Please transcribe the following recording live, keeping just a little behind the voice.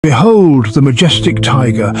Behold the majestic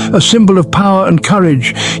tiger, a symbol of power and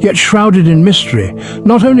courage, yet shrouded in mystery.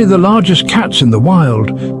 Not only the largest cats in the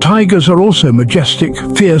wild, tigers are also majestic,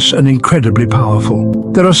 fierce and incredibly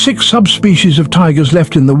powerful. There are 6 subspecies of tigers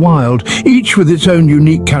left in the wild, each with its own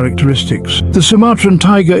unique characteristics. The Sumatran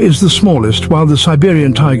tiger is the smallest, while the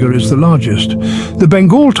Siberian tiger is the largest. The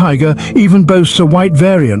Bengal tiger even boasts a white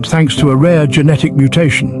variant thanks to a rare genetic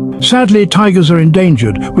mutation. Sadly, tigers are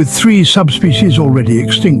endangered, with 3 subspecies already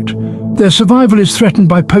extinct. Their survival is threatened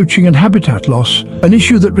by poaching and habitat loss, an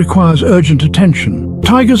issue that requires urgent attention.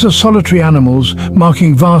 Tigers are solitary animals,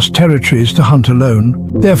 marking vast territories to hunt alone.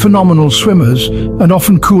 They're phenomenal swimmers and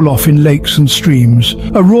often cool off in lakes and streams.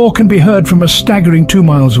 A roar can be heard from a staggering 2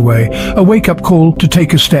 miles away, a wake-up call to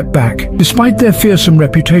take a step back. Despite their fearsome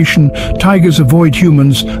reputation, tigers avoid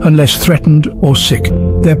humans unless threatened or sick.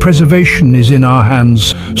 Their preservation is in our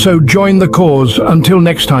hands, so join the cause. Until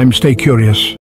next time, stay curious.